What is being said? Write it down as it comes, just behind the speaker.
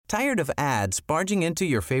Tired of ads barging into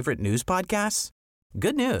your favorite news podcasts?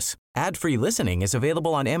 Good news. Ad-free listening is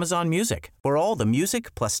available on Amazon Music for all the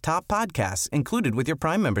music plus top podcasts included with your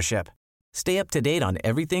Prime membership. Stay up to date on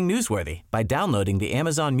everything newsworthy by downloading the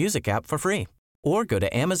Amazon Music app for free or go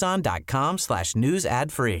to amazon.com/news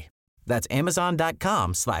ad free. That's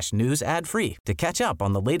amazon.com/news ad free to catch up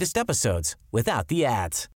on the latest episodes without the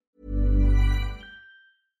ads.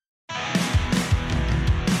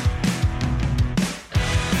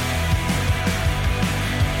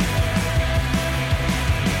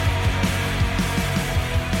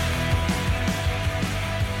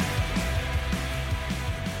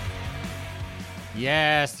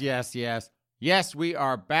 Yes, we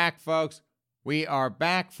are back, folks. We are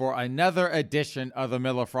back for another edition of the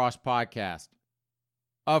Miller Frost Podcast.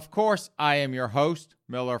 Of course, I am your host,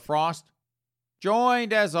 Miller Frost,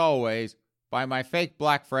 joined as always by my fake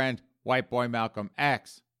black friend, White Boy Malcolm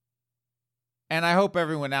X. And I hope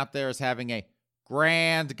everyone out there is having a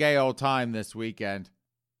grand gay old time this weekend.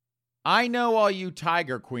 I know all you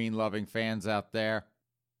Tiger Queen loving fans out there,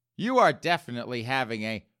 you are definitely having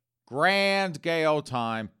a grand gay old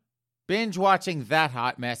time binge watching that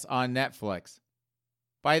hot mess on Netflix.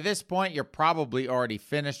 By this point, you're probably already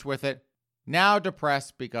finished with it, now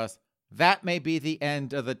depressed because that may be the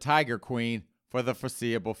end of the Tiger Queen for the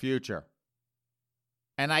foreseeable future.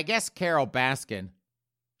 And I guess Carole Baskin,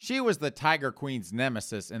 she was the Tiger Queen's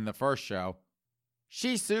nemesis in the first show.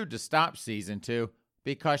 She sued to stop season 2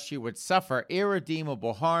 because she would suffer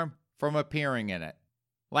irredeemable harm from appearing in it.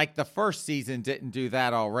 Like the first season didn't do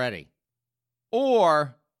that already.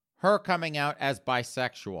 Or her coming out as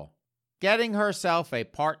bisexual, getting herself a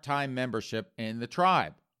part-time membership in the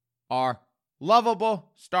tribe, our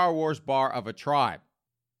lovable Star Wars bar of a tribe.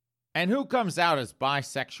 And who comes out as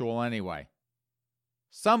bisexual anyway?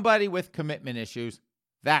 Somebody with commitment issues,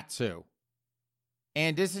 that's who.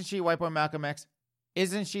 And isn't she, White Boy Malcolm X?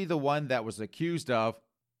 Isn't she the one that was accused of,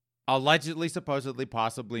 allegedly, supposedly,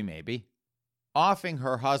 possibly, maybe, offing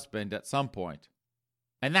her husband at some point?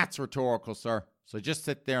 And that's rhetorical, sir, so just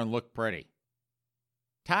sit there and look pretty.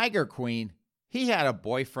 Tiger Queen, he had a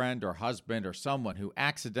boyfriend or husband or someone who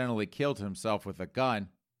accidentally killed himself with a gun.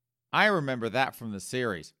 I remember that from the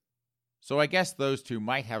series, so I guess those two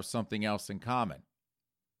might have something else in common.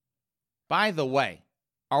 By the way,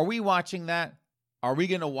 are we watching that? Are we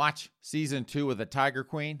going to watch season 2 of the Tiger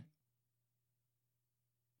Queen?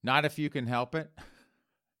 Not if you can help it.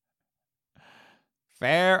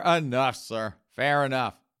 Fair enough, sir. Fair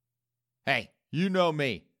enough. Hey, you know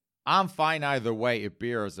me. I'm fine either way if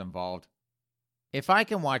beer is involved. If I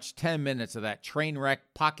can watch 10 minutes of that train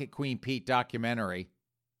wreck Pocket Queen Pete documentary,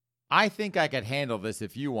 I think I could handle this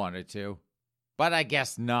if you wanted to, but I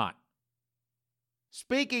guess not.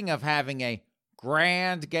 Speaking of having a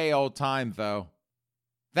grand gay old time, though,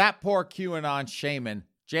 that poor QAnon shaman,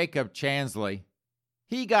 Jacob Chansley,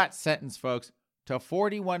 he got sentenced, folks, to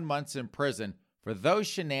 41 months in prison for those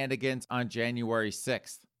shenanigans on January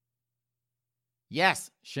 6th. Yes,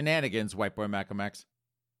 shenanigans, White Boy Malcolm X.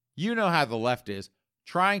 You know how the left is,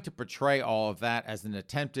 trying to portray all of that as an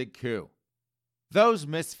attempted coup. Those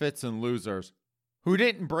misfits and losers, who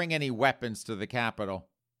didn't bring any weapons to the Capitol,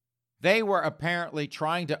 they were apparently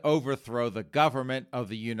trying to overthrow the government of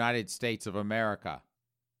the United States of America.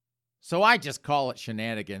 So I just call it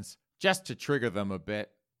shenanigans, just to trigger them a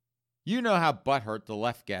bit. You know how butthurt the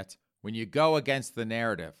left gets when you go against the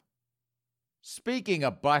narrative. Speaking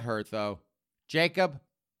of butthurt, though, Jacob,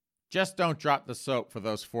 just don't drop the soap for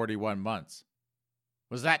those 41 months.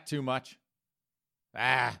 Was that too much?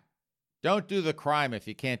 Don't do the crime if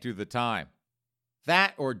you can't do the time.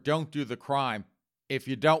 That or don't do the crime if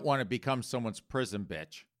you don't want to become someone's prison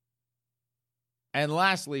bitch. And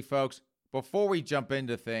lastly, folks, before we jump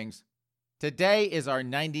into things, today is our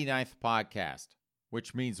 99th podcast,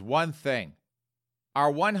 which means one thing. Our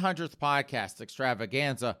 100th podcast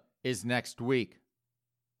extravaganza is next week.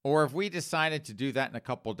 Or if we decided to do that in a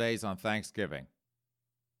couple days on Thanksgiving.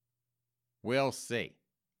 We'll see.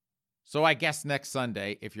 So I guess next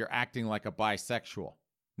Sunday if you're acting like a bisexual,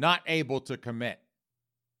 not able to commit.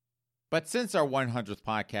 But since our 100th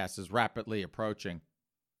podcast is rapidly approaching,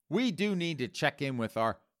 we do need to check in with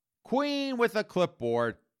our Queen with a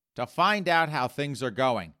clipboard to find out how things are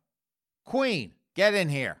going. Queen, get in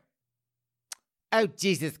here. Oh,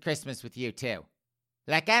 Jesus Christmas with you too.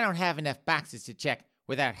 Like I don't have enough boxes to check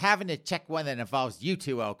without having to check one that involves you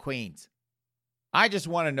two old queens. I just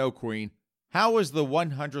want to know, Queen, how is the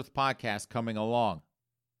 100th podcast coming along?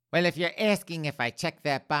 Well, if you're asking if I check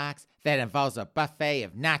that box that involves a buffet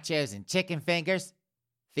of nachos and chicken fingers,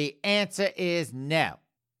 the answer is no.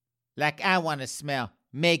 Like I want to smell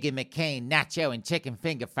Meghan McCain nacho and chicken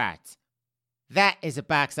finger farts. That is a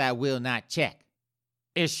box I will not check.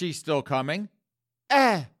 Is she still coming?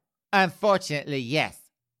 Unfortunately, yes.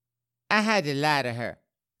 I had to lie to her.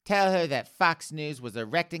 Tell her that Fox News was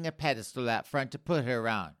erecting a pedestal out front to put her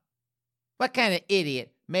on. What kind of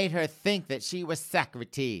idiot made her think that she was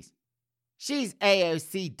Socrates? She's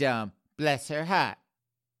AOC dumb, bless her heart.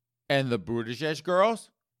 And the Buttigieg girls?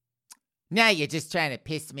 Now you're just trying to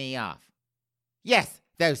piss me off. Yes,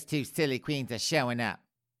 those two silly queens are showing up.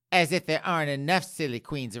 As if there aren't enough silly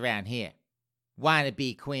queens around here.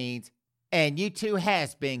 Wannabe queens, and you two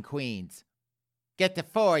has-been queens. Get the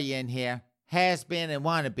four of you in here, has-been and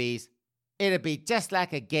wannabes. It'll be just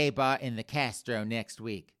like a gay bar in the Castro next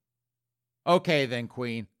week. Okay then,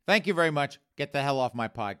 Queen. Thank you very much. Get the hell off my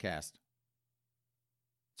podcast.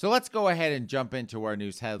 So let's go ahead and jump into our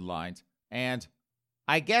news headlines. And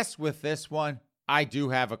I guess with this one, I do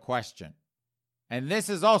have a question. And this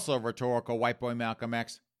is also rhetorical, White Boy Malcolm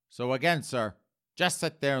X. So again, sir, just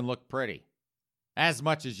sit there and look pretty. As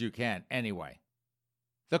much as you can, anyway.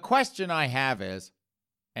 The question I have is,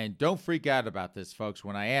 and don't freak out about this, folks,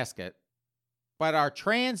 when I ask it, but are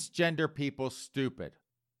transgender people stupid?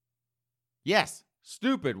 Yes,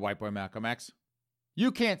 stupid, White Boy Malcolm X.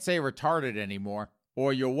 You can't say retarded anymore,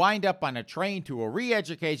 or you'll wind up on a train to a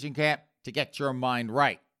re-education camp to get your mind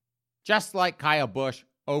right. Just like Kyle Busch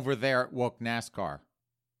over there at Woke NASCAR.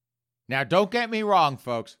 Now, don't get me wrong,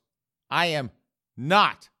 folks. I am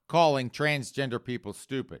not calling transgender people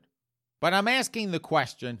stupid. But I'm asking the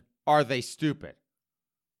question, are they stupid?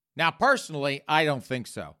 Now, personally, I don't think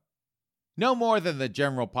so. No more than the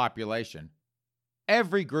general population.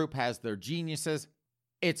 Every group has their geniuses.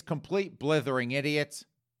 It's complete blithering idiots.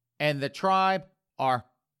 And the tribe, our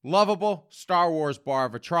lovable Star Wars bar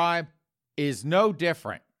of a tribe, is no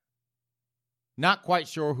different. Not quite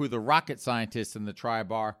sure who the rocket scientists in the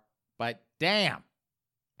tribe are, but damn.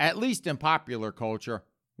 At least in popular culture,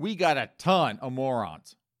 we got a ton of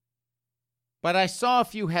morons. But I saw a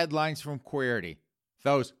few headlines from Queerty,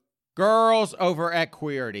 those girls over at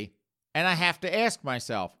Queerty, and I have to ask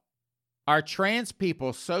myself, are trans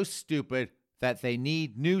people so stupid that they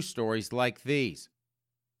need news stories like these?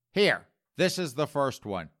 Here, this is the first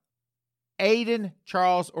one. Aiden,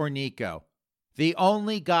 Charles, or Nico, the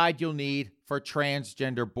only guide you'll need for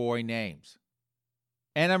transgender boy names.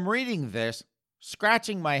 And I'm reading this,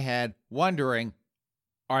 scratching my head, wondering,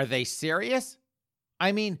 are they serious?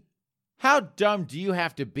 I mean, how dumb do you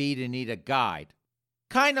have to be to need a guide?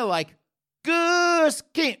 Kind of like Gus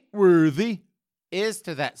Kentworthy is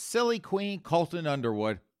to that silly queen Colton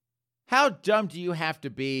Underwood. How dumb do you have to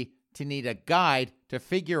be to need a guide to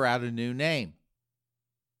figure out a new name?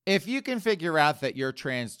 If you can figure out that you're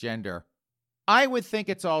transgender, I would think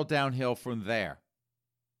it's all downhill from there.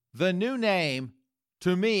 The new name,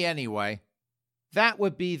 to me anyway, that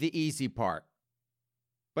would be the easy part.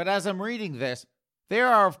 But as I'm reading this, there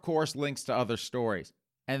are, of course, links to other stories.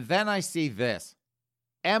 And then I see this.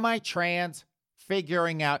 Am I trans?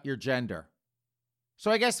 Figuring out your gender. So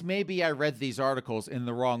I guess maybe I read these articles in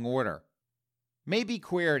the wrong order. Maybe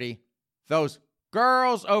Queerty, those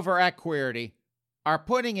girls over at Queerty, are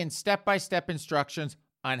putting in step-by-step instructions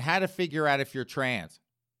on how to figure out if you're trans,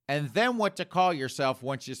 and then what to call yourself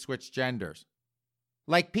once you switch genders.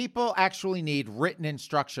 Like people actually need written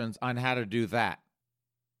instructions on how to do that.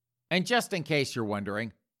 And just in case you're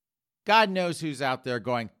wondering, God knows who's out there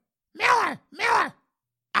going, Miller,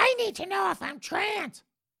 I need to know if I'm trans.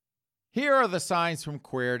 Here are the signs from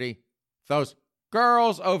Queerty, those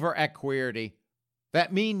girls over at Queerty,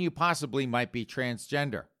 that mean you possibly might be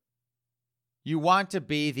transgender. You want to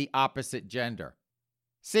be the opposite gender.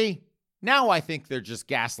 See, now I think they're just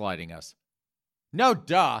gaslighting us. No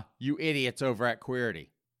duh, you idiots over at Queerty.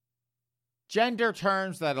 Gender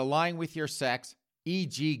terms that align with your sex,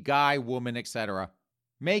 e.g. guy, woman, etc.,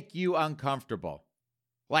 make you uncomfortable.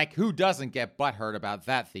 Like, who doesn't get butthurt about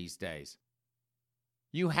that these days?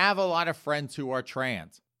 You have a lot of friends who are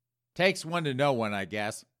trans. Takes one to know one, I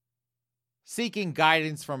guess. Seeking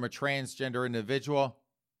guidance from a transgender individual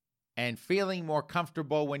and feeling more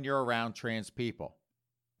comfortable when you're around trans people,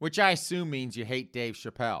 which I assume means you hate Dave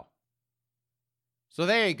Chappelle. So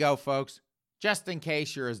there you go, folks. Just in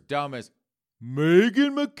case you're as dumb as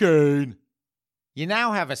Meghan McCain, you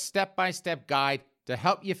now have a step-by-step guide to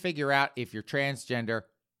help you figure out if you're transgender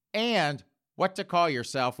and what to call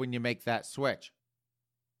yourself when you make that switch.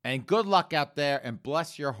 And good luck out there, and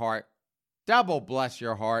bless your heart, double bless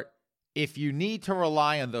your heart, if you need to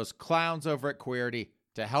rely on those clowns over at Queerty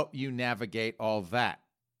to help you navigate all that.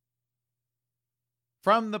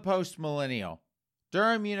 From the Post-Millennial,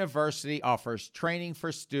 Durham University offers training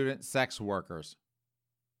for student sex workers.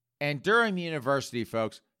 And Durham University,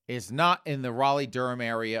 folks, is not in the Raleigh-Durham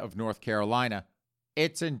area of North Carolina.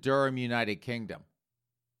 It's in Durham, United Kingdom.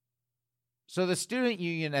 So the student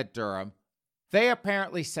union at Durham, they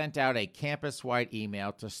apparently sent out a campus-wide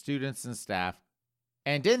email to students and staff,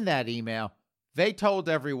 and in that email, they told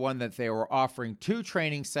everyone that they were offering 2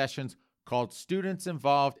 training sessions called Students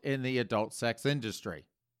Involved in the Adult Sex Industry.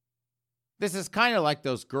 This is kind of like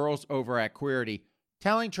those girls over at Queerty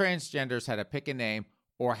telling transgenders how to pick a name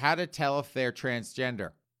or how to tell if they're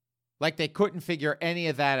transgender. Like they couldn't figure any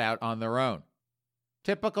of that out on their own.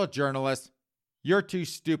 Typical journalists, you're too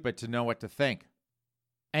stupid to know what to think.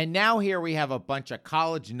 And now here we have a bunch of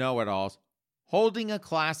college know-it-alls holding a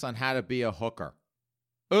class on how to be a hooker.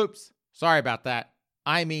 Oops, sorry about that.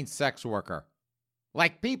 I mean sex worker.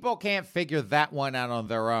 Like people can't figure that one out on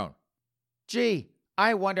their own. Gee,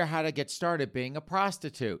 I wonder how to get started being a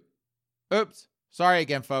prostitute. Oops, sorry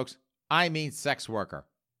again, folks. I mean sex worker.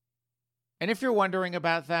 And if you're wondering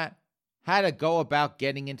about that, how to go about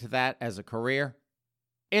getting into that as a career,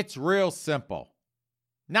 it's real simple.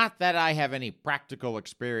 Not that I have any practical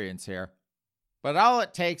experience here, but all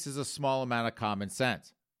it takes is a small amount of common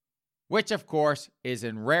sense, which of course is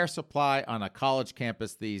in rare supply on a college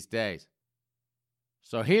campus these days.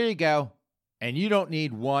 So here you go, and you don't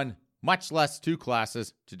need 1, much less 2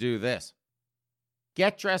 classes to do this.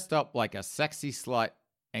 Get dressed up like a sexy slut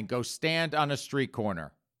and go stand on a street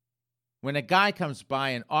corner. When a guy comes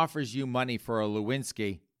by and offers you money for a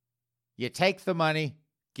Lewinsky, you take the money,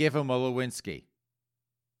 give him a Lewinsky.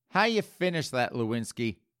 How you finish that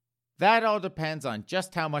Lewinsky, that all depends on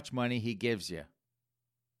just how much money he gives you.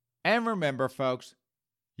 And remember, folks,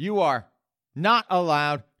 you are not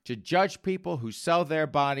allowed to judge people who sell their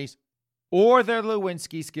bodies or their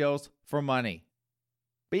Lewinsky skills for money.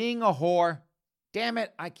 Being a whore, damn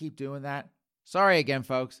it, I keep doing that. Sorry again,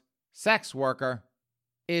 folks. Sex worker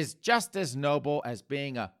is just as noble as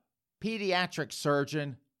being a pediatric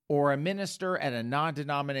surgeon or a minister at a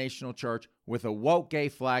non-denominational church with a woke gay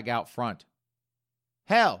flag out front.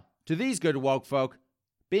 Hell, to these good woke folk,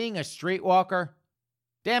 being a streetwalker,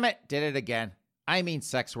 damn it, did it again. I mean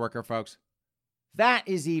sex worker, folks. That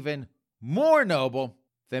is even more noble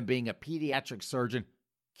than being a pediatric surgeon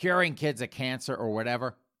curing kids of cancer or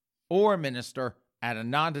whatever, or a minister at a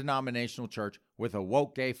non-denominational church with a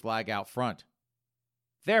woke gay flag out front.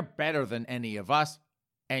 They're better than any of us,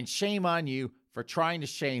 and shame on you for trying to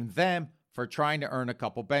shame them for trying to earn a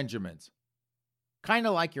couple Benjamins. Kind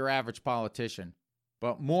of like your average politician,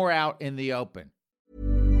 but more out in the open.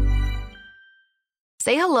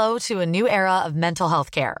 Say hello to a new era of mental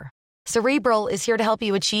health care. Cerebral is here to help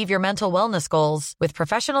you achieve your mental wellness goals with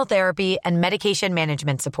professional therapy and medication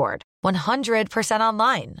management support. 100%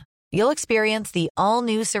 online. You'll experience the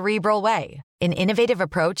all-new Cerebral Way, an innovative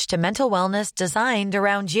approach to mental wellness designed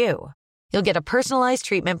around you. You'll get a personalized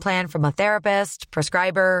treatment plan from a therapist,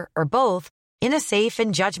 prescriber, or both in a safe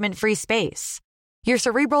and judgment-free space. Your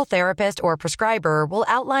Cerebral therapist or prescriber will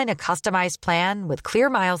outline a customized plan with clear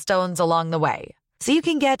milestones along the way, so you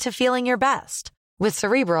can get to feeling your best. With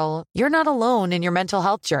Cerebral, you're not alone in your mental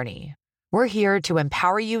health journey. We're here to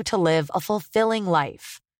empower you to live a fulfilling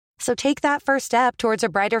life. So take that first step towards a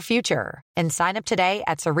brighter future and sign up today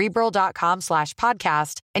at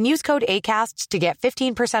Cerebral.com/podcast and use code ACAST to get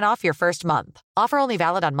 15% off your first month. Offer only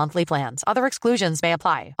valid on monthly plans. Other exclusions may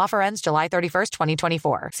apply. Offer ends July 31st,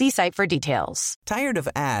 2024. See site for details. Tired of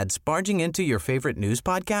ads barging into your favorite news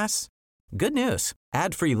podcasts? Good news.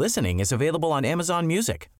 Ad-free listening is available on Amazon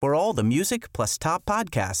Music for all the music plus top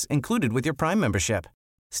podcasts included with your Prime membership.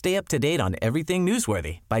 Stay up to date on everything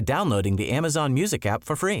newsworthy by downloading the Amazon Music app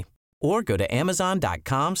for free or go to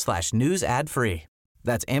amazon.com/news ad free.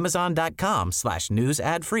 That's amazon.com/news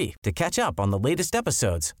ad free to catch up on the latest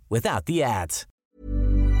episodes without the ads.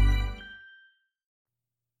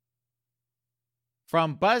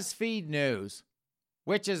 From BuzzFeed News,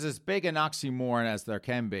 which is as big an oxymoron as there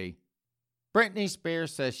can be, Britney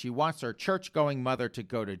Spears says she wants her church-going mother to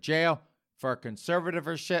go to jail for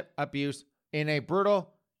conservatorship abuse in a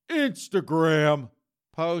brutal Instagram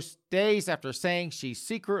post days after saying she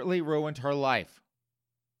secretly ruined her life.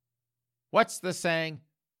 What's the saying?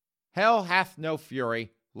 Hell hath no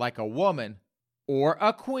fury like a woman or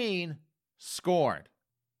a queen scorned.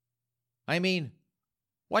 I mean,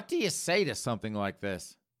 what do you say to something like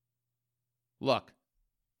this? Look,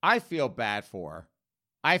 I feel bad for her.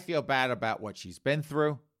 I feel bad about what she's been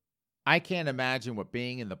through. I can't imagine what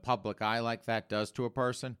being in the public eye like that does to a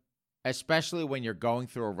person, especially when you're going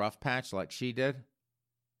through a rough patch like she did.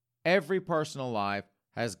 Every person alive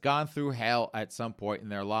has gone through hell at some point in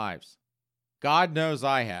their lives. God knows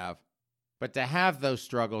I have. But to have those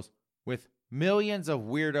struggles with millions of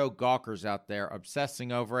weirdo gawkers out there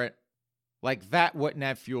obsessing over it, like that wouldn't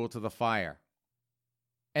add fuel to the fire.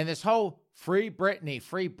 And this whole free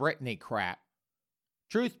Britney crap,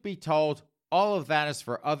 truth be told, all of that is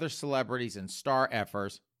for other celebrities and star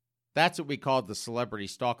effers. That's what we called the celebrity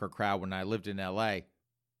stalker crowd when I lived in LA,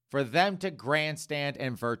 for them to grandstand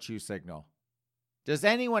and virtue signal. Does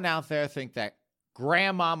anyone out there think that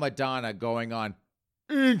Grandma Madonna going on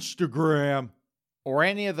Instagram or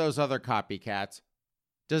any of those other copycats,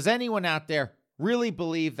 does anyone out there really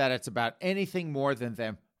believe that it's about anything more than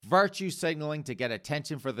them virtue signaling to get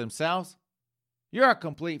attention for themselves? You're a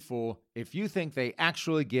complete fool if you think they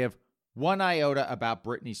actually give one iota about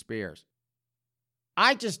Britney Spears.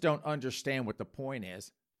 I just don't understand what the point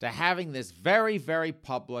is to having this very, very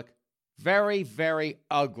public, very, very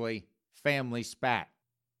ugly family spat.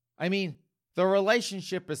 I mean, the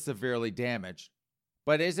relationship is severely damaged,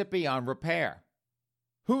 but is it beyond repair?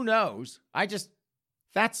 Who knows?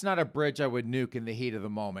 That's not a bridge I would nuke in the heat of the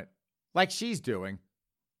moment, like she's doing.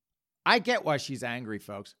 I get why she's angry,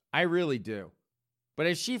 folks. I really do. But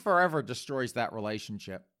if she forever destroys that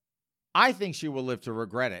relationship, I think she will live to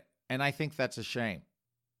regret it, and I think that's a shame.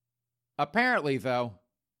 Apparently, though,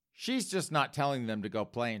 she's just not telling them to go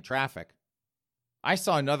play in traffic. I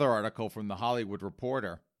saw another article from The Hollywood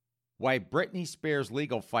Reporter, why Britney Spears'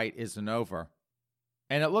 legal fight isn't over,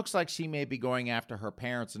 and it looks like she may be going after her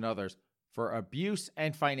parents and others for abuse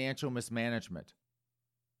and financial mismanagement.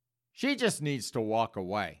 She just needs to walk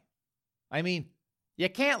away. I mean, you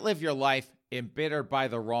can't live your life embittered by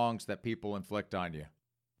the wrongs that people inflict on you,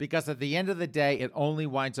 because at the end of the day, it only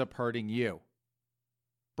winds up hurting you.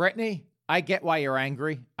 Britney, I get why you're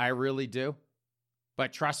angry. I really do.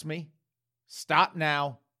 But trust me, stop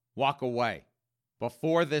now, walk away,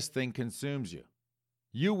 before this thing consumes you.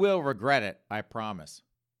 You will regret it, I promise.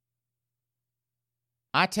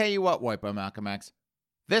 I tell you what, White Boy Malcolm X,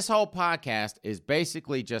 this whole podcast is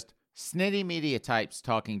basically just snitty media types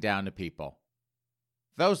talking down to people.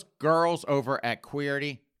 Those girls over at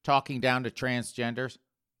Queerty talking down to transgenders,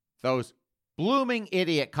 those blooming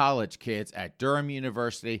idiot college kids at Durham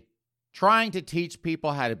University trying to teach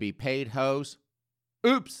people how to be paid hoes.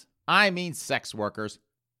 Oops, I mean sex workers.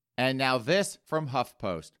 And now this from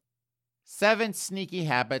HuffPost. 7 sneaky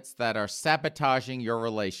habits that are sabotaging your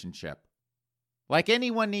relationship. Like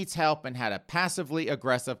anyone needs help in how to passively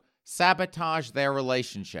aggressive sabotage their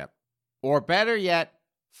relationship. Or better yet,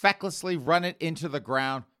 fecklessly run it into the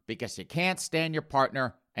ground because you can't stand your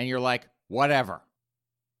partner and you're like, whatever.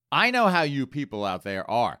 I know how you people out there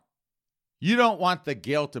are. You don't want the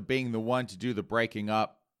guilt of being the one to do the breaking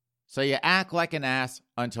up, so you act like an ass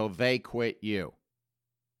until they quit you.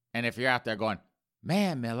 And if you're out there going,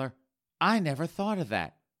 man, Miller, I never thought of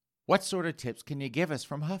that. What sort of tips can you give us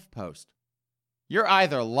from HuffPost? You're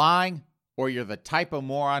either lying or you're the type of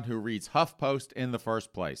moron who reads HuffPost in the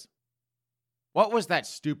first place. What was that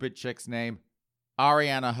stupid chick's name?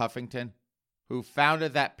 Ariana Huffington, who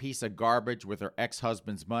founded that piece of garbage with her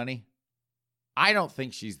ex-husband's money? I don't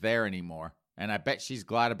think she's there anymore, and I bet she's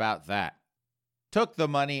glad about that. Took the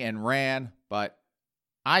money and ran, but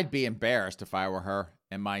I'd be embarrassed if I were her,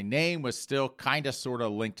 and my name was still kinda sorta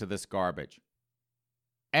linked to this garbage.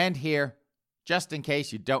 And here, just in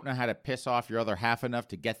case you don't know how to piss off your other half enough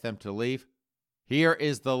to get them to leave, here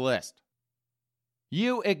is the list.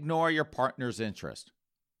 You ignore your partner's interest.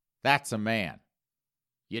 That's a man.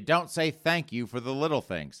 You don't say thank you for the little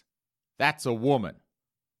things. That's a woman.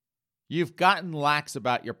 You've gotten lax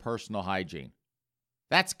about your personal hygiene.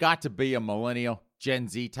 That's got to be a millennial, Gen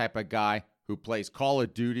Z type of guy who plays Call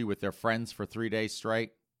of Duty with their friends for 3 days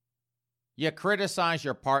straight. You criticize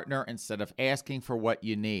your partner instead of asking for what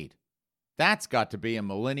you need. That's got to be a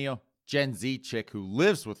millennial, Gen Z chick who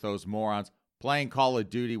lives with those morons playing Call of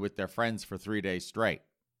Duty with their friends for 3 days straight.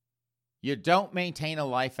 You don't maintain a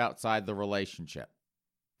life outside the relationship.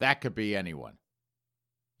 That could be anyone.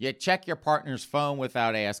 You check your partner's phone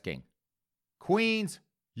without asking. Queens,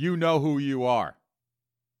 you know who you are.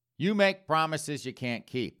 You make promises you can't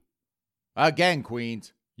keep. Again,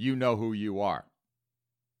 Queens, you know who you are.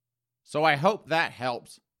 So I hope that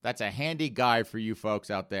helps. That's a handy guide for you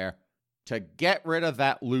folks out there to get rid of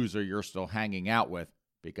that loser you're still hanging out with,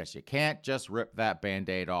 because you can't just rip that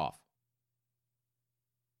Band-Aid off.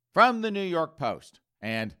 From the New York Post,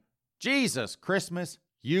 and Jesus Christmas,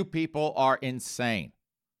 you people are insane.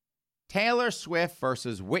 Taylor Swift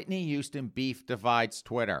versus Whitney Houston beef divides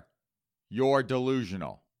Twitter. You're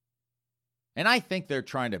delusional. And I think they're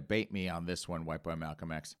trying to bait me on this one, White Boy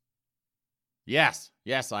Malcolm X. Yes,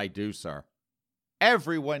 I do, sir.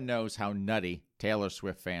 Everyone knows how nutty Taylor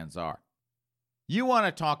Swift fans are. You want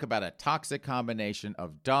to talk about a toxic combination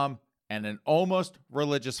of dumb and an almost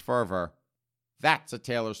religious fervor, that's a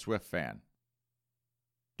Taylor Swift fan.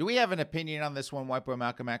 Do we have an opinion on this one, White Boy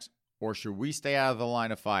Malcolm X, or should we stay out of the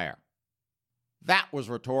line of fire? That was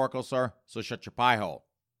rhetorical, sir, so shut your pie hole.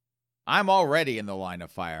 I'm already in the line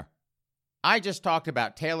of fire. I just talked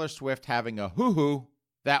about Taylor Swift having a hoo-hoo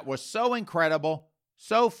that was so incredible,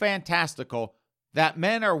 so fantastical, that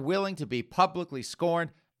men are willing to be publicly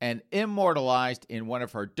scorned and immortalized in one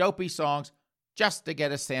of her dopey songs just to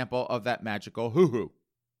get a sample of that magical hoo-hoo.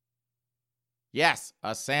 Yes,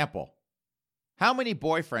 a sample. How many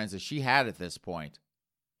boyfriends has she had at this point?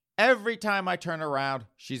 Every time I turn around,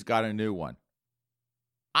 she's got a new one.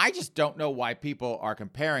 I just don't know why people are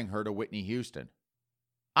comparing her to Whitney Houston.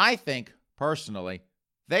 I think, personally,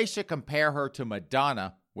 they should compare her to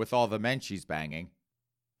Madonna with all the men she's banging.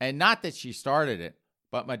 And not that she started it,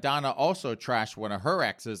 but Madonna also trashed one of her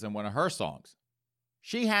exes in one of her songs.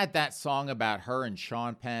 She had that song about her and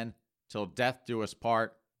Sean Penn, Till Death Do Us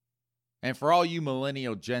Part. And for all you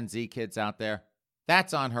millennial Gen Z kids out there,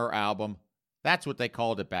 that's on her album. That's what they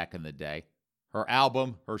called it back in the day. Her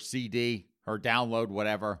album, her CD, her download,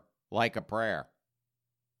 whatever, Like a Prayer.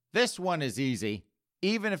 This one is easy,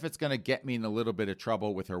 even if it's going to get me in a little bit of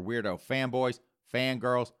trouble with her weirdo fanboys,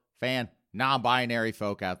 fangirls, non-binary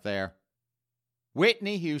folk out there.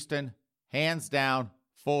 Whitney Houston, hands down,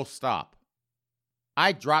 full stop.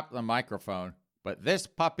 I dropped the microphone, but this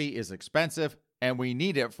puppy is expensive, and we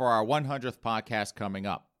need it for our 100th podcast coming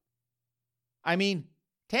up. I mean,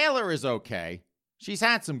 Taylor is okay. She's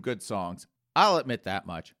had some good songs. I'll admit that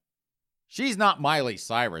much. She's not Miley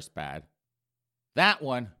Cyrus bad. That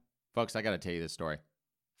one, folks, I got to tell you this story.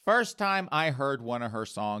 First time I heard one of her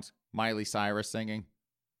songs, Miley Cyrus singing,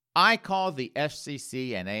 I called the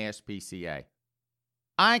FCC and ASPCA.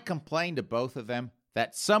 I complained to both of them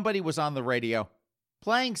that somebody was on the radio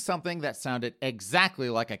playing something that sounded exactly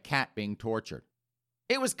like a cat being tortured.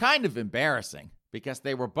 It was kind of embarrassing because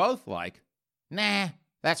they were both like, nah,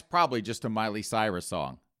 that's probably just a Miley Cyrus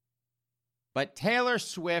song. But Taylor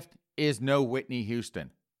Swift is no Whitney Houston.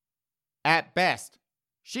 At best,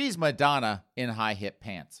 she's Madonna in high hip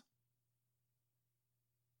pants.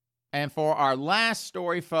 And for our last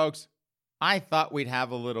story, folks, I thought we'd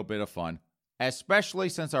have a little bit of fun, especially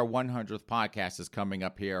since our 100th podcast is coming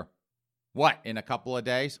up here. What, in a couple of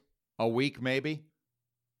days? A week, maybe?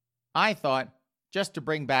 I thought, just to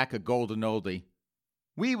bring back a golden oldie,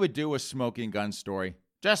 we would do a smoking gun story,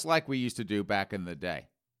 just like we used to do back in the day.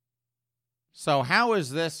 So how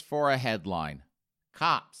is this for a headline?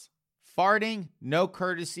 Cops. Farting, no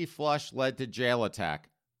courtesy flush led to jail attack.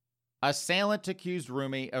 Assailant accused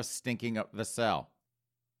roomie of stinking up the cell.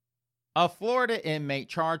 A Florida inmate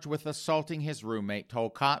charged with assaulting his roommate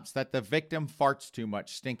told cops that the victim farts too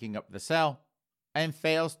much stinking up the cell and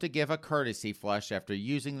fails to give a courtesy flush after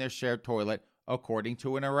using their shared toilet, according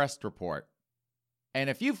to an arrest report. And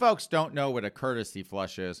if you folks don't know what a courtesy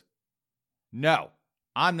flush is, no,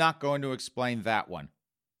 I'm not going to explain that one.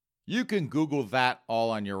 You can Google that all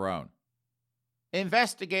on your own.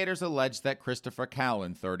 Investigators allege that Christopher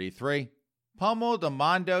Callan, 33, pummeled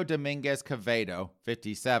Amando Dominguez Quevedo,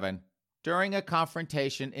 57, during a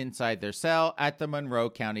confrontation inside their cell at the Monroe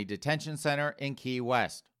County Detention Center in Key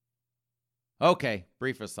West. Okay,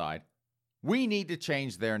 brief aside. We need to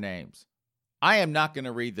change their names. I am not going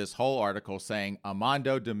to read this whole article saying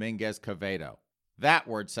Amando Dominguez Quevedo. That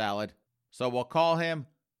word salad. So we'll call him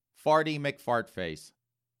Farty McFartface.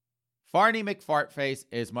 Farty McFartface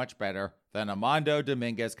is much better than Amando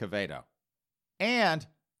Dominguez Quevedo. And,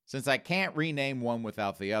 since I can't rename one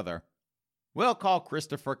without the other, we'll call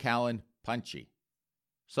Christopher Callan Punchy.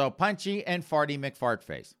 So Punchy and Farty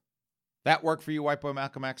McFartface. That work for you, White Boy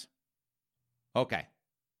Malcolm X? Okay.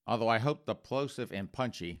 Although I hope the plosive in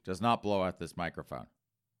Punchy does not blow out this microphone.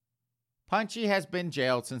 Punchy has been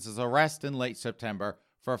jailed since his arrest in late September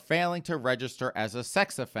for failing to register as a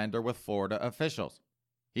sex offender with Florida officials.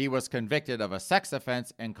 He was convicted of a sex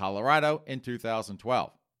offense in Colorado in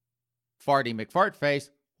 2012. Farty McFartface,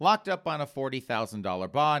 locked up on a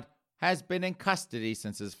 $40,000 bond, has been in custody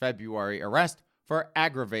since his February arrest for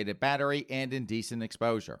aggravated battery and indecent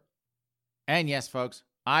exposure. And yes, folks,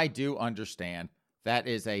 I do understand that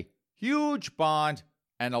is a huge bond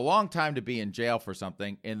and a long time to be in jail for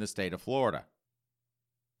something in the state of Florida.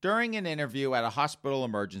 During an interview at a hospital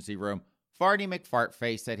emergency room, Farty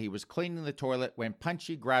McFartface said he was cleaning the toilet when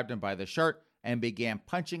Punchy grabbed him by the shirt and began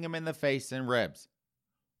punching him in the face and ribs.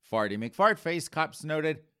 Farty McFartface, cops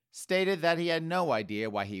noted, stated that he had no idea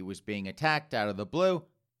why he was being attacked out of the blue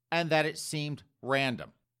and that it seemed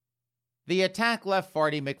random. The attack left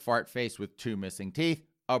Farty McFartface with 2 missing teeth,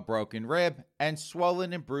 a broken rib, and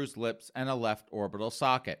swollen and bruised lips and a left orbital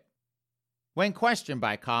socket. When questioned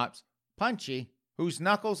by cops, Punchy, whose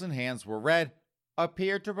knuckles and hands were red,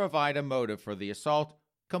 appeared to provide a motive for the assault,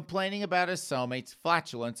 complaining about his cellmate's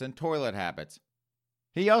flatulence and toilet habits.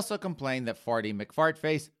 He also complained that Farty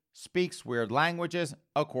McFartface speaks weird languages,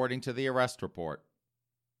 according to the arrest report.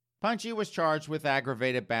 Punchy was charged with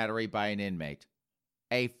aggravated battery by an inmate.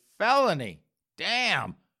 A felony,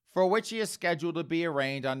 damn, for which he is scheduled to be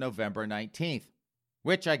arraigned on November 19th,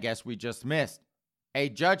 which I guess we just missed. A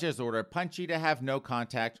judge has ordered Punchy to have no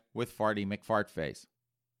contact with Farty McFartface.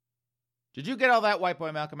 Did you get all that, White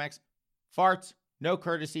Boy Malcolm X? Farts, no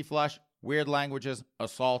courtesy flush, weird languages,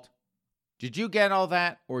 assault. Did you get all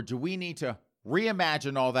that, or do we need to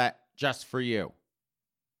reimagine all that just for you?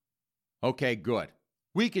 Okay, good.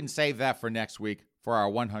 We can save that for next week for our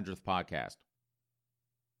 100th podcast.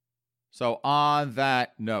 So on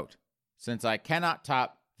that note, since I cannot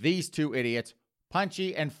top these two idiots,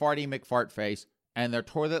 Punchy and Farty McFartface, and their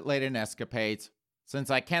toilet-laden escapades, since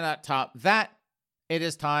I cannot top that, it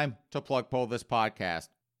is time to plug pull this podcast.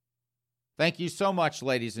 Thank you so much,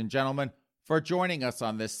 ladies and gentlemen, for joining us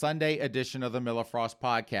on this Sunday edition of the Miller Frost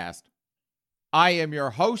Podcast. I am your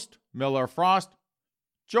host, Miller Frost,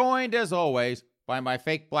 joined as always by my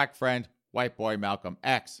fake black friend, White Boy Malcolm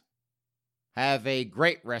X. Have a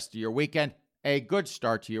great rest of your weekend, a good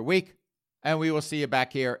start to your week, and we will see you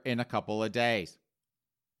back here in a couple of days.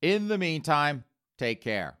 In the meantime, take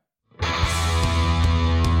care.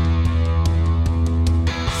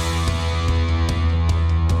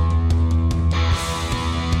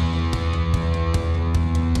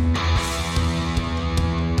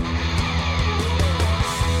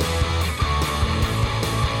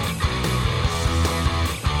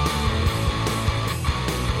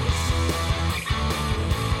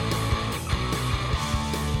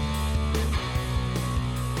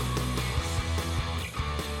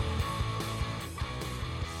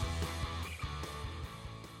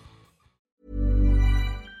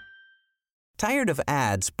 Tired of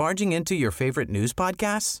ads barging into your favorite news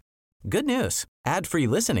podcasts? Good news. Ad-free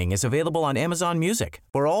listening is available on Amazon Music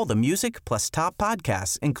for all the music plus top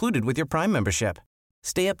podcasts included with your Prime membership.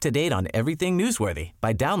 Stay up to date on everything newsworthy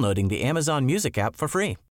by downloading the Amazon Music app for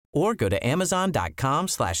free or go to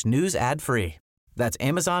amazon.com/news ad free. That's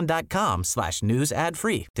amazon.com/news ad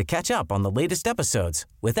free to catch up on the latest episodes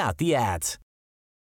without the ads.